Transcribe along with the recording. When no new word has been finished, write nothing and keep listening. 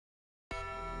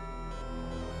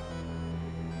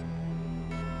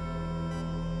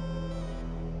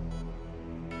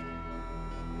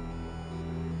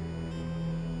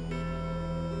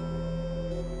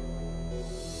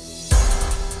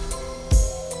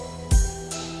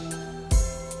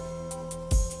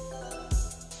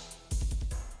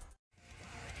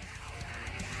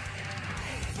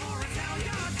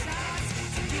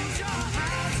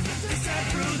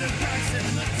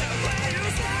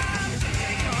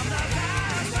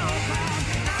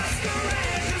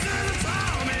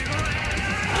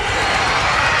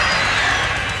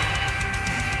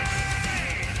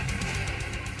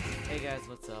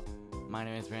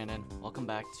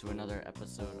to another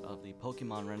episode of the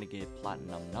Pokemon Renegade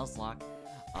Platinum Nuzlocke.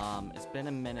 It's been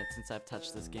a minute since I've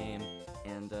touched this game,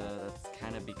 and that's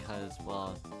kind of because,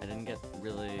 well, I didn't get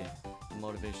really the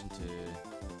motivation to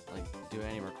do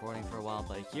any recording for a while,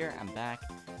 but here I'm back,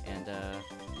 and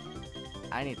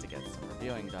I need to get some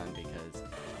reviewing done because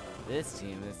this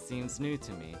seems new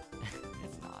to me.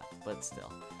 It's not, but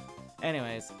still.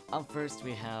 Anyways, up first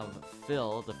we have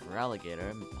Phil, the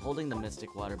Feraligatr, holding the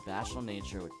Mystic Water Bashful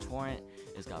Nature with Torrent.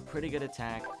 It's got pretty good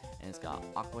attack, and it's got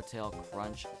Aqua Tail,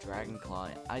 Crunch, Dragon Claw,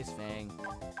 and Ice Fang.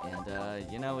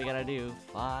 And, you know, we gotta do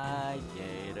fight,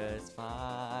 Gators,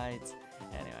 fight.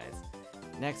 Anyways,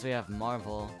 next we have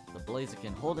Marvel, the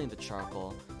Blaziken, holding the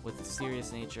Charcoal with the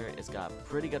Serious Nature. It's got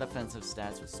pretty good offensive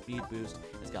stats with Speed Boost.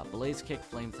 It's got Blaze Kick,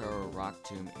 Flamethrower, Rock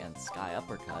Tomb, and Sky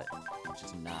Uppercut, which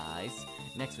is nice.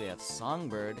 Next we have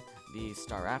Songbird, the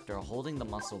Staraptor, holding the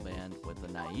Muscle Band with the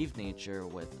Naive Nature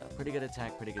with a pretty good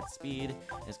attack, pretty good speed.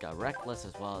 It's got Reckless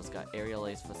as well. It's got Aerial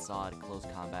Ace, Facade, Close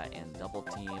Combat, and Double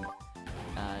Team.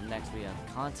 Next we have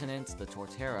Continent, the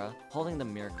Torterra, holding the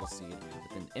Miracle Seed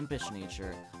with an Impish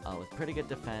Nature with pretty good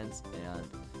defense, and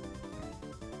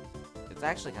it's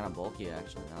actually kind of bulky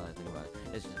actually now that I think about it.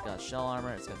 It's just got Shell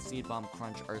Armor, it's got Seed Bomb,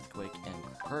 Crunch, Earthquake, and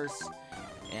Curse.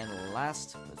 And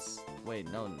last, wait,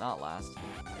 no, not last,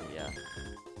 yeah.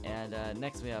 And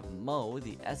next we have Mo,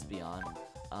 the Espeon,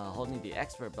 holding the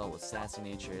Expert Belt with Sassy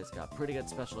Nature. It's got pretty good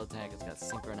special attack, it's got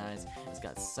Synchronize, it's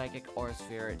got Psychic, Aura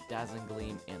Sphere, Dazzling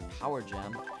Gleam, and Power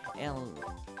Gem. And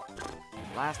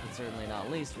last but certainly not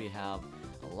least, we have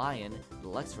Lion, the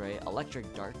Luxray,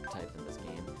 Electric Dark type in this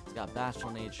game. It's got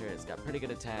Bashful Nature, it's got pretty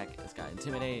good attack, it's got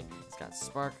Intimidate, it's got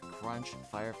Spark, Crunch,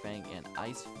 Fire Fang, and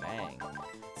Ice Fang.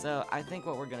 So I think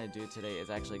what we're gonna do today is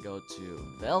actually go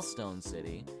to Veilstone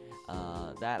City.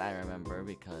 That I remember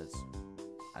because,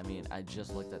 I mean, I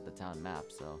just looked at the town map,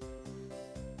 so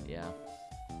yeah.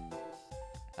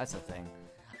 That's the thing.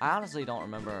 I honestly don't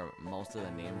remember most of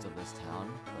the names of this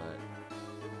town,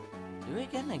 but do we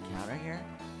get an encounter here?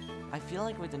 I feel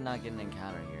like we did not get an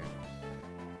encounter here.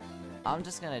 I'm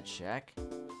just gonna check.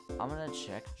 I'm gonna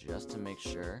check just to make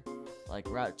sure. Like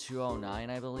Route 209,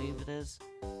 I believe it is.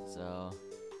 So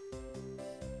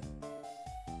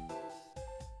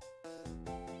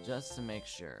just to make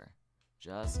sure.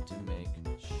 Just to make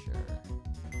sure.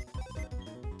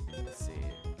 Let's see.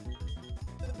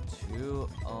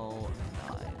 209.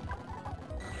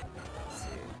 Let's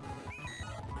see.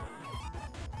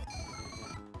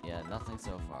 Yeah, nothing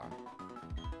so far.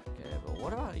 Okay, but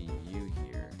what about you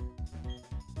here?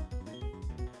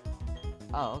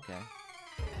 Oh, okay.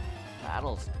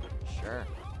 Battles. Sure.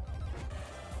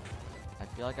 I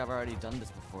feel like I've already done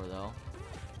this before, though.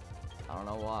 I don't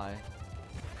know why.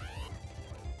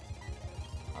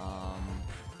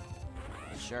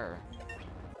 Sure.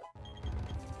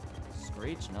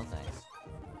 Screech? No thanks.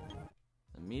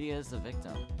 The media is the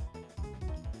victim.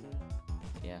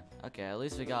 Yeah, okay, at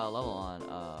least we got a level on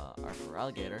our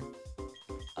Feraligatr.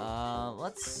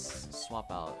 Let's swap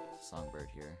out Songbird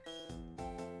here.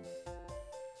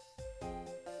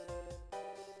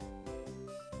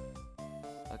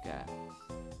 Okay.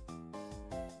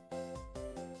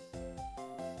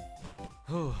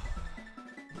 Whew.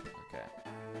 Okay.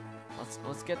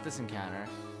 Let's get this encounter.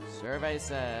 Survey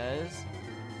says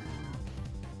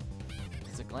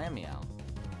it's a Glameow.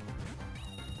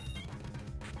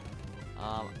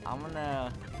 I'm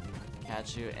gonna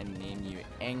catch you and name you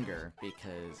Anger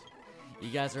because you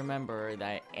guys remember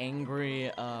that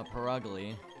angry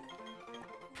Perugly.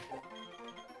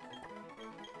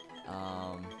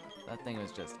 That thing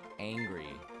was just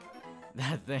angry.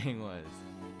 That thing was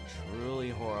truly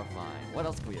horrifying. What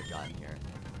else could we have gotten here?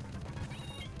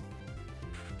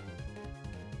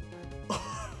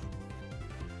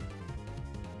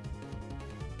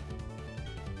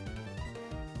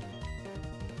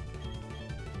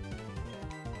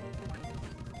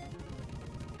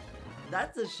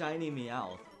 That's a shiny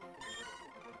Meowth.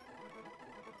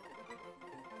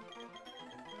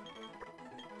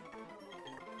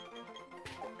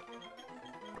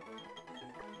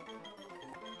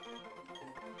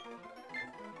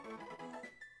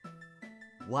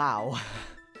 Wow.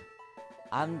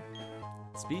 I'm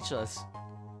speechless.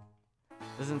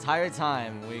 This entire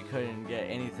time, we couldn't get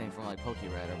anything from, like,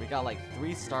 Pokeradar. We got, like,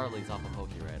 3 Starlies off of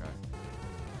Pokeradar.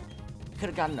 Could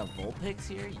have gotten a Vulpix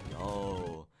here?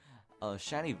 Yo. A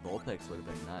shiny Vulpix would have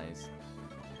been nice.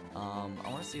 I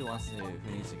want to see who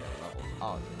needs to get levels.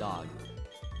 Oh, dog.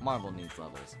 Marvel needs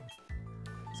levels.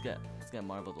 Let's get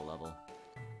Marvel to level.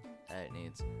 That it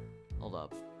needs. Hold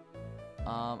up.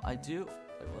 I do.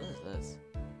 Wait, what is this?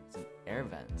 It's an air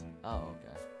vent. Oh,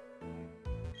 okay.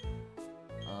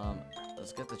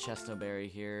 let's get the Chestoberry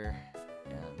here,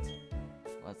 and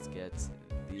let's get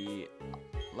the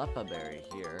Lepa Berry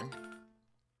here.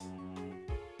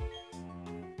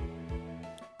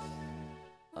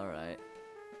 Alright.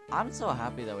 I'm so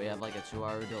happy that we have like a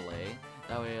 2-hour delay.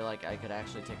 That way, like, I could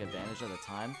actually take advantage of the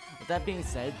time. With that being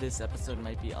said, this episode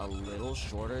might be a little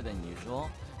shorter than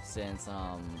usual, since,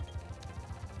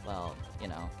 well, you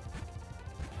know,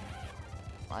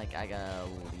 like, I gotta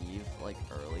leave, like,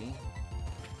 early.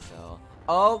 So,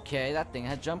 okay, that thing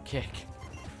had jump kick.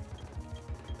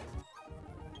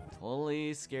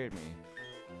 Totally scared me.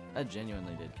 That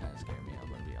genuinely did kind of scare me, I'm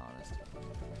gonna be honest.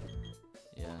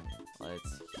 Yeah,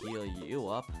 let's heal you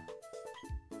up.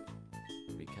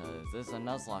 Because this is a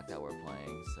Nuzlocke that we're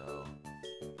playing, so...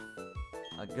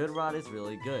 A good rod is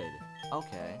really good.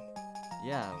 Okay.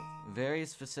 Yeah, very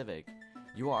specific.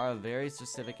 You are a very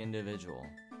specific individual.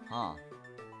 Huh.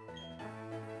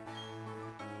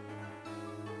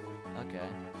 Okay.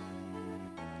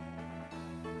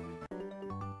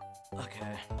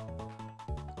 Okay.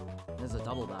 This is a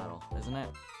double battle, isn't it?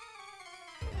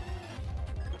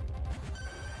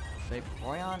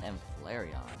 Vaporeon and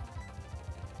Flareon.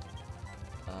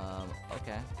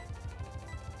 Okay.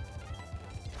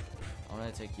 I'm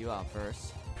gonna take you out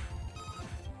first.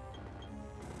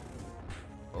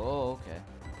 Oh, okay.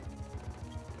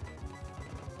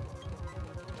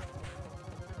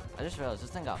 I just realized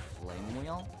this thing got Flame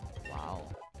Wheel? Wow.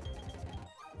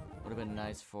 Would have been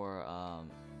nice for,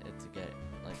 it to get,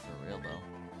 like, for real, though.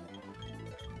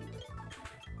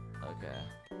 Okay.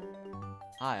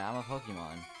 Hi, I'm a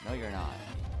Pokemon. No, you're not.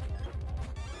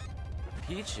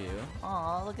 Pichu?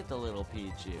 Aw, look at the little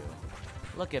Pichu.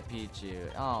 Look at Pichu.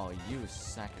 Oh, you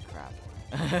sack of crap.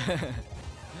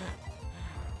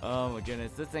 Oh my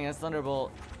goodness, this thing has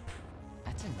Thunderbolt.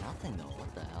 That did nothing though,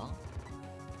 what the hell?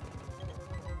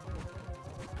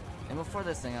 And before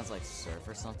this thing has like Surf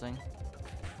or something?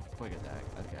 Quick attack.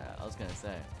 Okay, I was gonna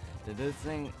say.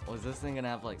 Was this thing gonna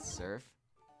have like Surf?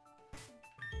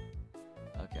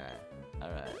 Okay,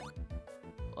 alright.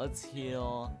 Let's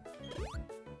heal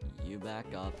you back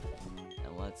up,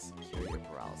 and let's cure your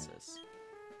paralysis.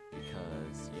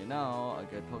 Because, you know, a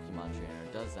good Pokemon trainer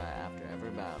does that after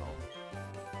every battle.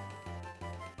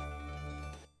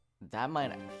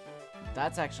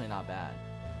 That's actually not bad.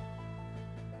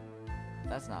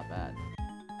 That's not bad.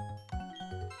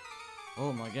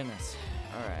 Oh my goodness.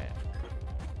 Alright.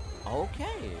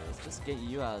 Okay, let's just get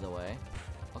you out of the way.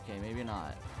 Okay, maybe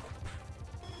not.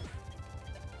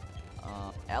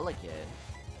 Elikid.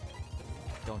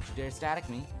 Don't you dare static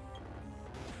me.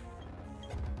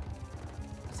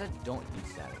 I said don't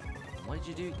you static me. What did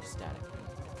you do, you static me?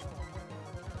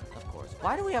 Of course.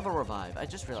 Why do we have a revive? I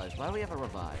just realized. Why do we have a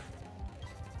revive?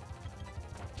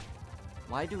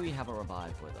 Why do we have a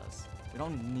revive with us? We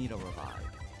don't need a revive.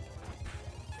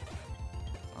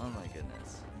 Oh my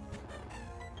goodness.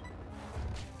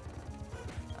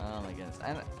 Oh my goodness.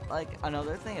 And like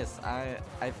another thing is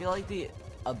I feel like the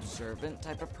observant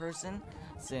type of person,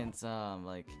 since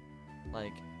like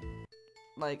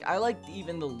I like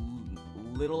even the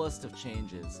littlest of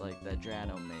changes like that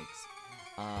Drayano makes.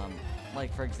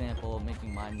 Like for example,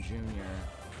 making mine Junior,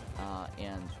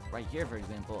 and right here for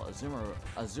example,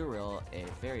 Azurill a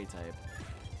fairy type.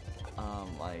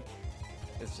 Like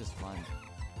it's just fun.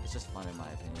 It's just fun in my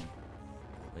opinion.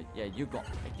 But yeah,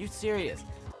 are you serious?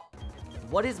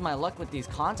 What is my luck with these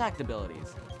contact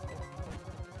abilities?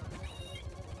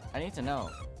 I need to know.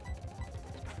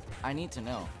 I need to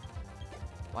know.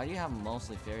 Why do you have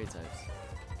mostly fairy types?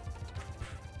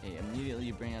 Okay, immediately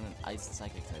you bring in an ice and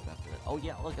psychic type after that. Oh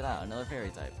yeah, look at that, another fairy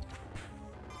type.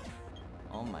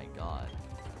 Oh my god.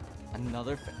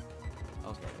 Another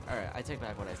okay, alright, I take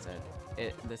back what I said.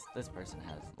 This person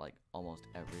has like almost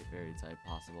every fairy type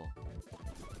possible.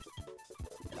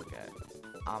 Okay.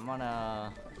 I'm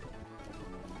gonna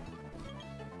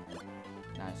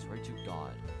I swear to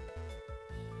god.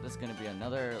 This is gonna be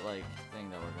another like thing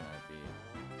that we're gonna be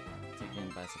taken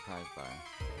by surprise by.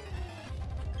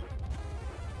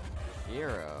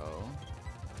 Hero.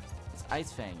 It's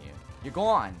Ice Fang you. You're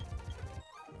gone!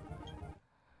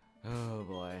 Oh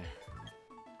boy.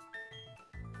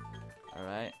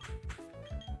 Alright.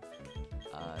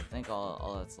 I think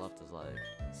all that's left is like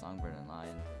Songbird and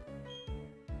Lion.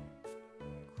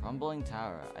 Crumbling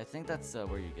Tower. I think that's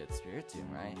where you get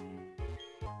Spiritomb, right?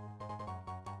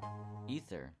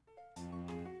 Ether.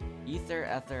 Ether,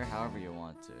 Ether, however you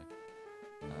want to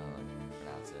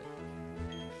pronounce it.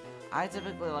 I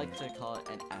typically like to call it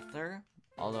an Ether,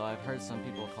 although I've heard some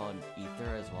people call it an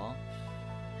Ether as well.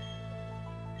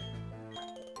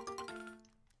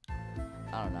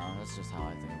 I don't know, that's just how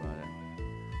I think about it.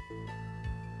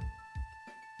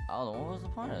 Oh, what was the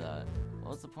point of that?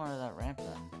 What was the point of that ramp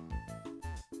then?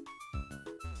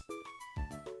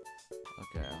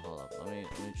 Okay, hold up. Let me,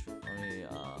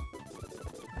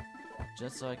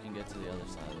 just so I can get to the other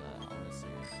side of that, I wanna see.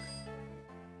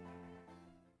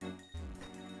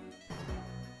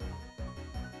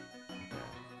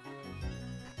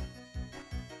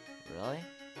 Really?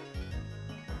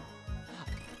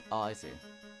 Oh, I see.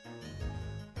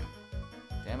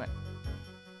 Damn it.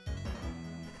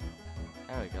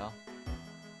 There we go.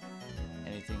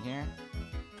 Anything here?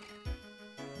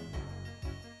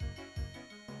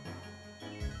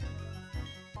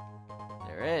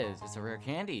 There is. It's a rare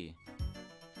candy.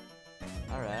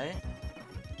 Alright.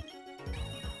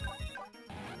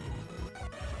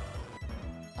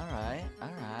 Alright,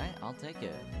 alright. I'll take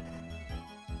it.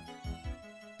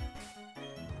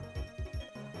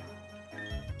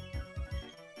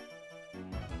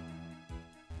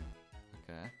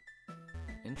 Okay.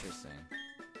 Interesting.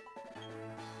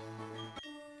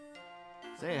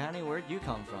 Say, honey, where'd you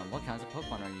come from? What kinds of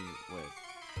Pokemon are you with?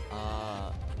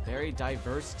 Very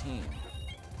diverse team.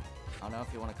 I don't know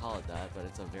if you want to call it that, but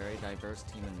it's a very diverse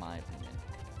team in my opinion.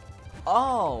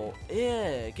 Oh,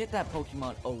 ew, get that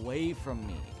Pokemon away from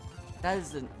me. That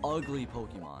is an ugly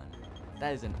Pokemon.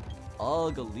 That is an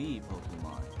ugly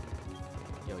Pokemon.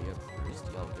 Yo, you have Boost?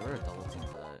 Yo, give her a double team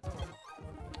for that.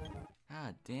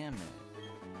 God damn it.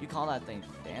 You call that thing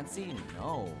fancy?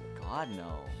 No. God,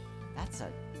 no. That's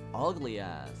an ugly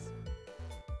ass.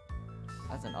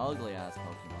 That's an ugly ass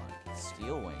Pokemon.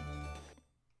 Steel Wing.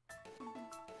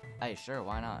 Hey, sure,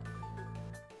 why not?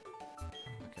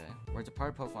 Okay. Where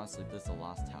departed Pokemon sleep is the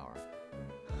Lost Tower.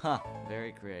 Huh,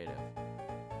 very creative.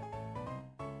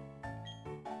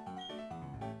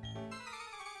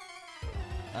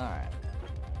 Alright.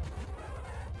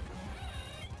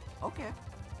 Okay.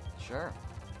 Sure.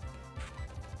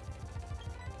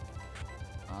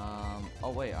 Oh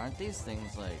wait, aren't these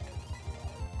things like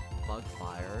bug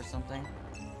fire or something?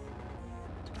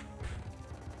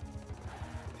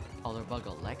 Oh, they're bug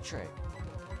electric.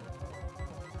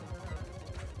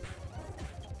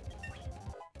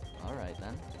 Alright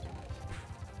then.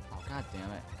 Oh, god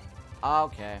damn it.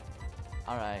 Okay.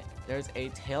 Alright. There's a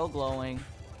tail glowing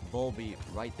Volbeat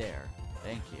right there.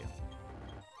 Thank you.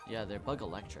 Yeah, they're bug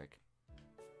electric.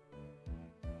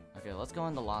 Okay, let's go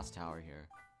in the Lost Tower here.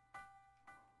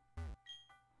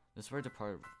 This is where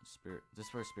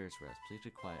spirits rest. Please be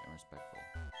quiet and respectful.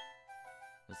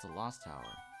 This is the Lost Tower.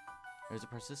 There's a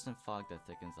persistent fog that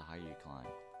thickens the higher you climb.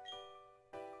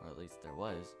 Or at least there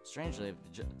was. Strangely,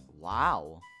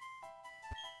 wow!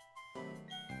 Are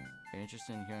you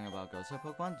interested in hearing about ghost-type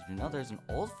Pokemon? Did you know there's an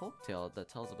old folktale that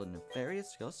tells of a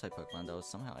nefarious ghost-type Pokemon that was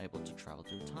somehow able to travel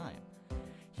through time?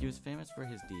 He was famous for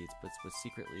his deeds, but was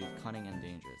secretly cunning and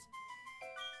dangerous.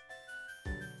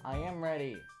 I am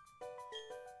ready!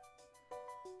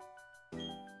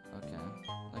 Okay,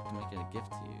 I'd like to make it a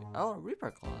gift to you. Oh, a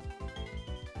Reaper Cloth!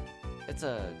 It's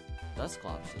a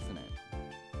Dusclops, isn't it?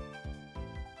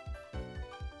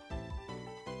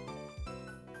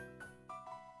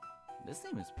 This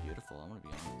theme is beautiful, I'm gonna be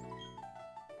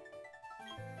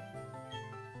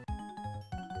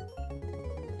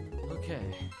honest. Okay.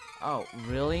 Oh,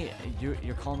 really?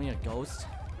 You're calling me a ghost?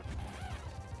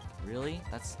 Really?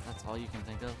 That's all you can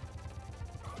think of?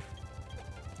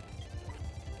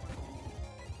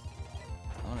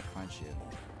 I wanna crunch you.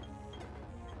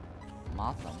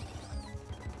 Motham.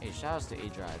 Hey, shoutouts to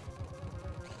A-Drive.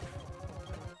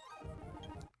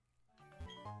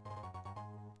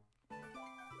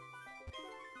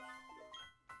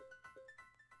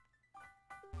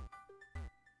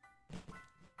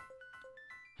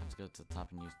 Have to go to the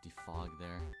top and use defog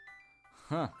there.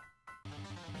 Huh.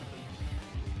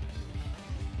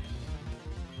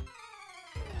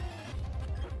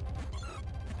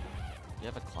 You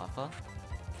have a Cleffa?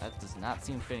 That does not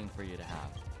seem fitting for you to have.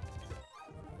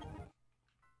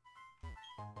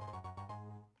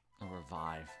 A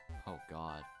Revive. Oh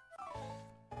god.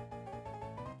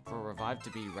 For a Revive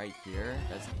to be right here,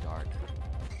 that's dark.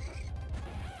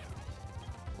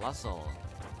 Blustle.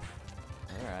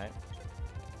 Alright.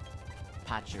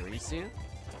 Pachirisu?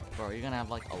 Bro, are you gonna have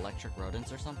like electric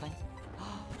rodents or something?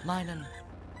 Minun!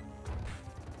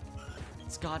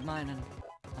 It's God Minun.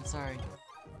 I'm sorry.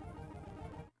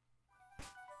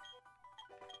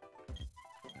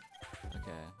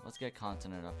 Okay, let's get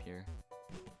Continent up here.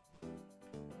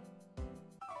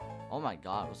 Oh my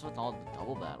god, what's with all the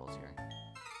double battles here?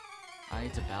 I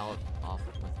need to battle off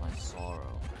with my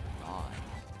sorrow. God.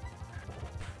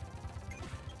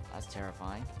 That's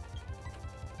terrifying.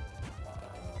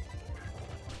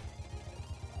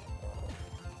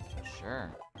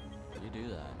 Sure. You do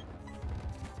that.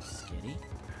 Skitty?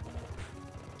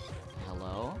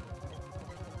 Hello?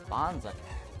 Bonsai.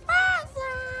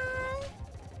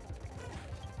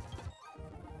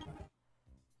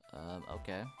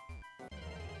 Okay.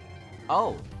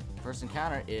 Oh! First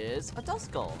encounter is a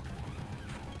Duskull.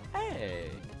 Hey!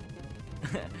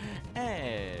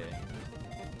 Hey!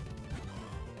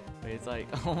 Wait, it's like,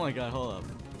 oh my god, hold up.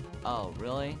 Oh,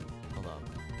 really? Hold up.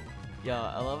 Yo,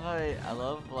 I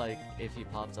love, like, if he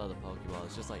pops out of the Pokeball,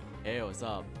 it's just like, hey, what's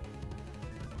up?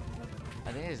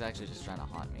 I think he's actually just trying to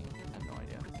haunt me. I have no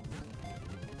idea.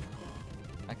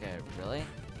 Okay, really?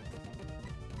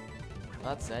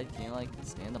 That said, can you, like,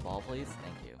 stay in the ball, please?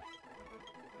 Thank you.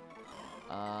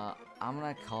 I'm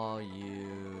gonna call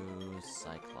you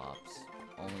Cyclops,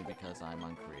 only because I'm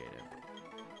uncreative.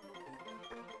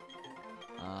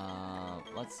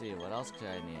 Let's see, what else could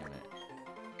I name it?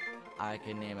 I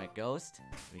can name it Ghost,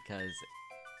 because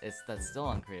that's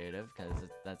still uncreative, because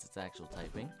that's its actual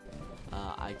typing.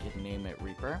 I could name it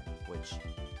Reaper, which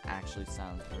actually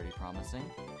sounds pretty promising.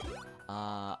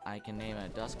 I can name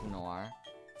it Dusk Noir,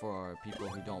 for people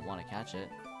who don't want to catch it.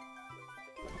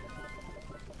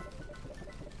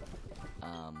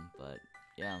 But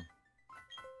yeah.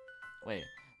 Wait,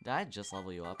 did I just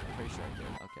level you up? I'm pretty sure I did.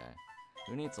 Okay.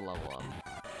 Who needs to level up?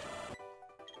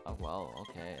 Oh well,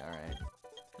 okay, alright.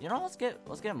 You know, let's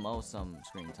get Mo some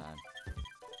screen time.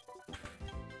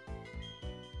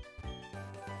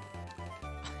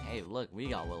 Hey, look, we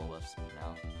got Will-O-Wisp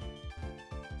now.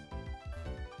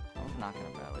 I'm not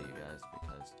gonna battle you guys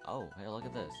because... Oh, hey, look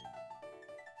at this.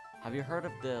 Have you heard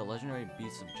of the legendary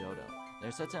beasts of Johto?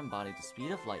 They're said to embody the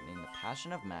speed of lightning, the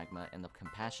passion of magma, and the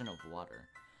compassion of water.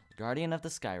 The Guardian of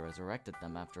the Sky resurrected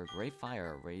them after a great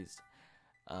fire razed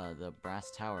the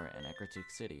Brass Tower in Ecruteak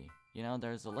City. You know,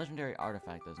 there's a legendary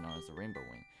artifact that's known as the Rainbow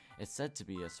Wing. It's said to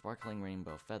be a sparkling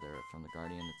rainbow feather from the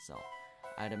Guardian itself.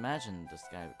 I'd imagine the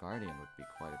Sky Guardian would be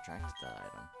quite attracted to that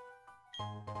item.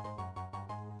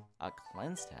 A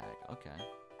cleanse tag, okay.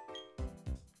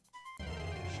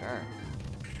 Sure.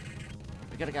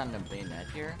 We could've gotten a Bayonet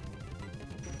here.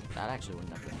 That actually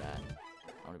wouldn't have been bad.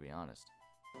 I'm gonna be honest.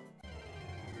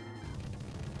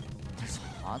 There's a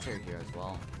Haunter here as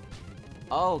well.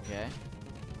 Oh, okay.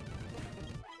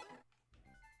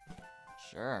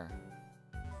 Sure.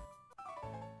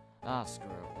 Ah, screw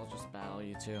it. We'll just battle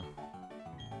you two.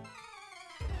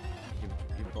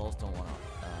 You both don't wanna,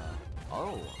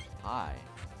 oh, hi.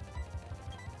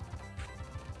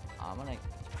 I'm gonna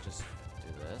just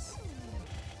do this.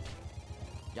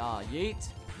 Ya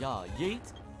yeet! Ya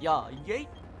yeet! Ya yeet!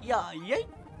 Ya yeet!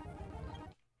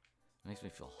 Makes me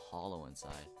feel hollow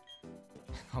inside.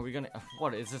 Are we gonna...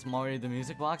 What, is this Mario the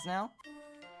Music Box now?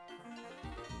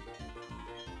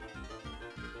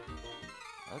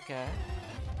 Okay.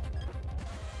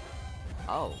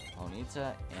 Oh,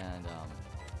 Ponyta and,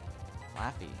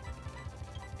 Flaffy.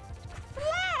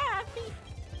 Flaffy!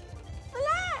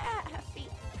 Flaffy!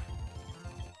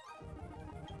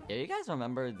 Yeah, you guys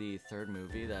remember the third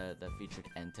movie that featured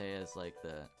Entei as, like,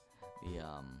 the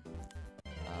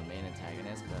main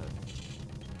antagonist, but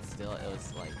still, it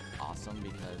was, like, awesome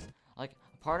because, like,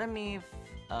 part of me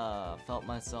felt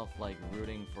myself, like,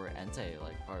 rooting for Entei,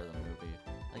 like, part of the movie.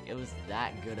 Like, it was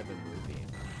that good of a movie.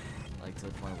 Like, to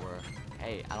the point where,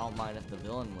 hey, I don't mind if the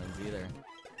villain wins either.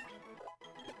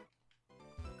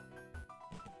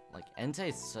 Like, Entei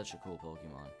is such a cool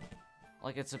Pokemon.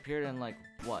 Like, it's appeared in, like,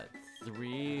 what,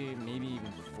 3, maybe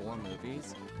even 4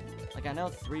 movies? Like, I know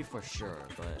 3 for sure,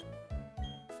 but...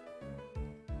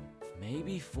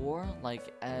 maybe 4?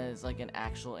 Like, as, like, an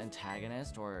actual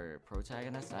antagonist or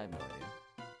protagonist? I have no idea.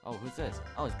 Oh, who's this?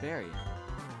 Oh, it's Barry.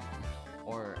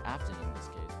 Or Afton in this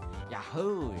case.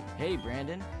 Yahoo! Hey,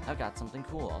 Brandon! I've got something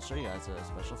cool. I'll show you guys a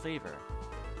special favor.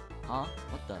 Huh?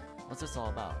 What the? What's this all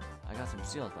about? I got some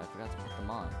seals, but I forgot to put them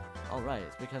on. Oh, right.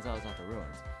 It's because I was at the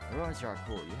ruins. The ruins here are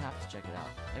cool. You have to check it out.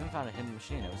 I even found a hidden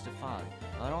machine. It was too fog.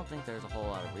 Well, I don't think there's a whole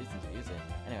lot of reason to use it.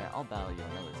 Anyway, I'll battle you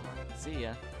another time. See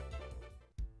ya.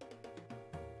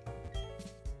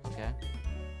 Okay.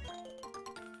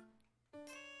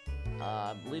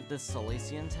 I believe this is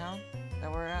Salacian town that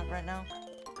we're at right now.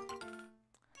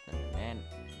 The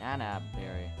Nana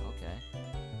Berry. Okay.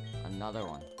 Another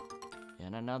one.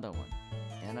 And another one.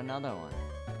 And another one.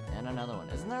 And another one.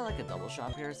 Isn't there like a double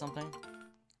shop here or something?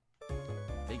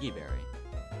 Figgy Berry.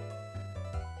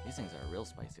 These things are real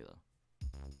spicy though.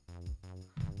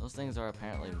 Those things are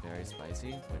apparently very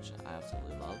spicy, which I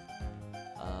absolutely love.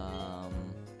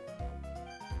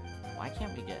 Why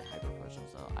can't we get hyper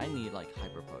potions though? I need like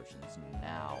hyper potions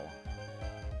now.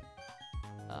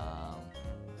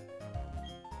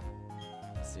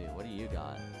 Let's see, what do you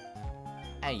got?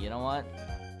 Hey, you know what?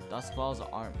 Dusk balls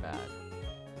aren't bad.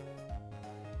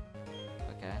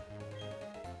 Okay.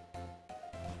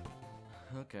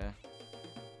 Okay.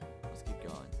 Let's keep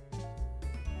going.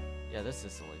 Yeah, this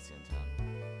is Elysian Town.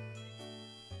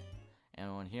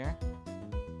 Anyone here?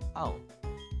 Oh.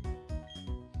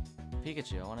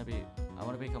 Pikachu, I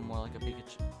wanna become more like a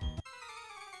Pikachu.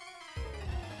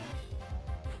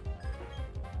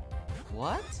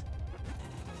 What?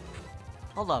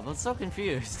 Hold up, I'm so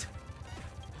confused.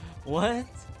 What?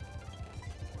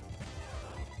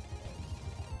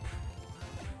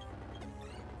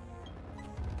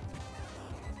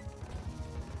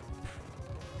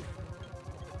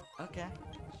 Okay,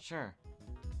 sure.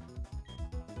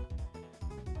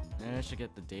 Maybe I should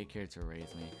get the daycare to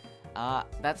raise me.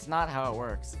 That's not how it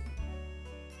works.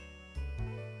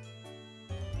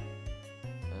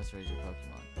 Let's raise your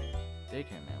Pokemon.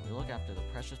 Daycare man, we look after the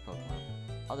precious Pokemon.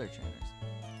 Other trainers.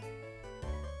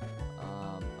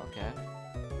 Okay.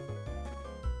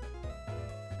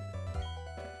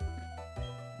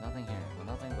 Nothing here. Well,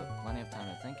 nothing but plenty of time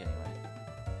to think anyway.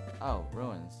 Oh,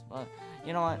 ruins. Well,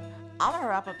 you know what? I'm gonna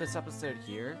wrap up this episode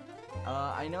here.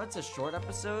 I know it's a short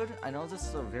episode. I know this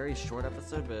is a very short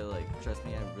episode, but like, trust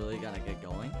me, I really gotta get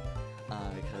going.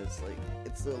 Because like,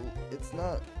 it's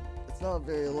not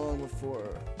very long before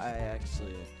I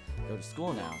actually go to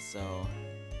school now. So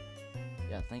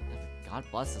yeah, God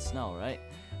bless the snow, right?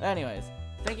 But anyways,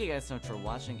 thank you guys so much for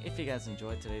watching. If you guys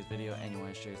enjoyed today's video and you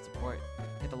want to share your support,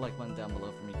 hit the like button down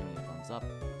below for me, give me a thumbs up.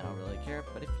 I don't really care,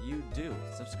 but if you do,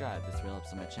 subscribe. This really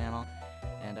helps on my channel.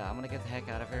 And I'm gonna get the heck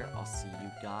out of here. I'll see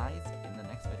you guys in the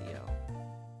next video.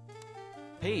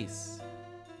 Peace!